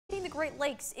Great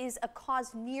Lakes is a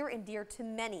cause near and dear to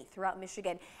many throughout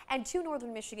Michigan. And two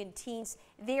northern Michigan teens,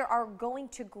 they are going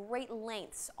to great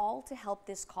lengths, all to help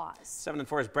this cause. 7 and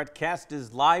 4's Brett Kast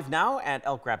is live now at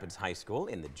Elk Rapids High School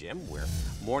in the gym where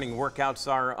morning workouts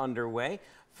are underway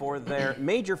for their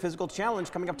major physical challenge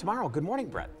coming up tomorrow. Good morning,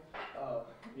 Brett.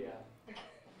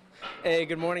 Hey,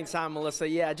 good morning, Tom, Melissa.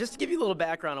 Yeah, just to give you a little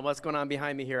background on what's going on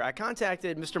behind me here, I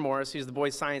contacted Mr. Morris, who's the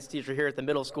boys' science teacher here at the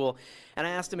middle school, and I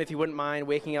asked him if he wouldn't mind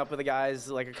waking up with the guys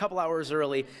like a couple hours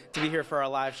early to be here for our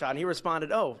live shot. And he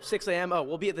responded, oh, 6 a.m., oh,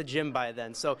 we'll be at the gym by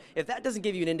then. So if that doesn't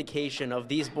give you an indication of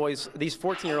these boys, these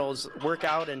 14-year-olds'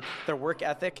 workout and their work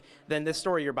ethic, then this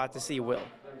story you're about to see will.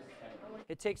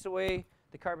 It takes away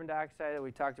the carbon dioxide that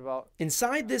we talked about.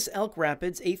 Inside this Elk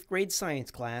Rapids 8th grade science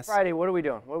class, Friday, what are we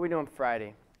doing? What are we doing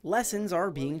Friday? lessons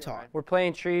are being taught. We're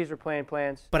playing trees, we're playing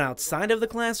plants. But outside of the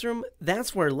classroom,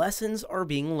 that's where lessons are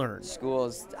being learned.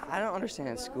 Schools, I don't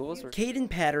understand schools. Caden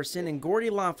Patterson and Gordy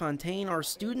LaFontaine are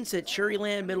students at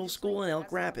Cherryland Middle School in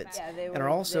Elk Rapids and are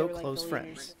also close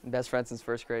friends. Best friends since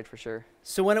first grade for sure.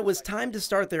 So when it was time to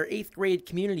start their 8th grade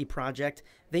community project,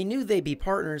 they knew they'd be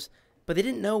partners, but they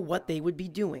didn't know what they would be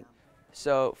doing.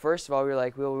 So first of all, we were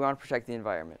like, we want to protect the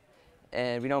environment.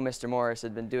 And we know Mr. Morris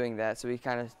had been doing that, so we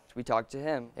talked to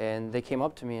him. And they came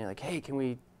up to me and like, hey, can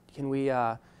we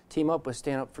team up with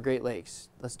Stand Up for Great Lakes?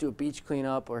 Let's do a beach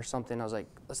cleanup or something. I was like,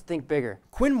 let's think bigger.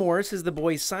 Quinn Morris is the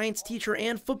boys' science teacher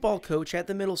and football coach at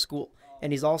the middle school,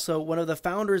 and he's also one of the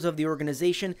founders of the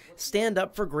organization Stand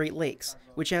Up for Great Lakes,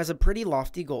 which has a pretty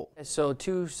lofty goal. So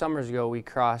 2 summers ago, we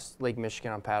crossed Lake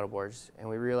Michigan on paddleboards, and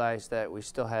we realized that we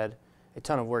still had a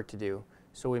ton of work to do.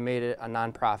 So we made it a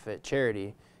nonprofit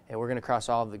charity, and we're going to cross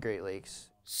all of the Great Lakes.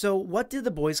 So what did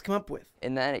the boys come up with?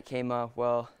 And then it came up,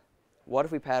 well, what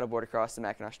if we paddleboard across the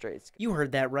Mackinac Straits? You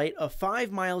heard that right, a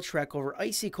 5-mile trek over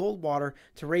icy cold water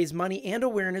to raise money and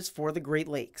awareness for the Great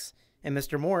Lakes. And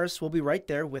Mr. Morris will be right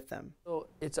there with them. So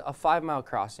it's a 5-mile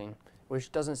crossing,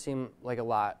 which doesn't seem like a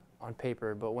lot on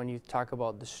paper, but when you talk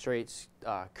about the Straits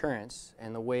currents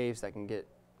and the waves that can get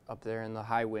up there and the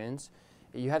high winds,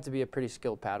 you have to be a pretty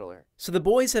skilled paddler. So the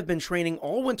boys have been training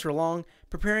all winter long,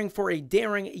 preparing for a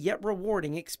daring yet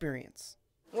rewarding experience.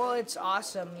 Well, it's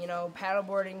awesome. You know,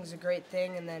 paddleboarding is a great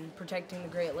thing, and then protecting the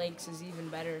Great Lakes is even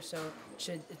better, so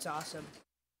it's awesome.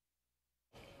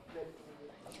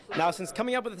 Now, since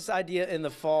coming up with this idea in the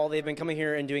fall, they've been coming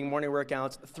here and doing morning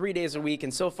workouts 3 days a week,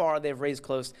 and so far they've raised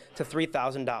close to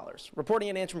 $3,000. Reporting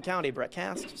in Antrim County, Brett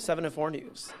Kast, 7 and 4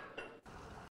 News.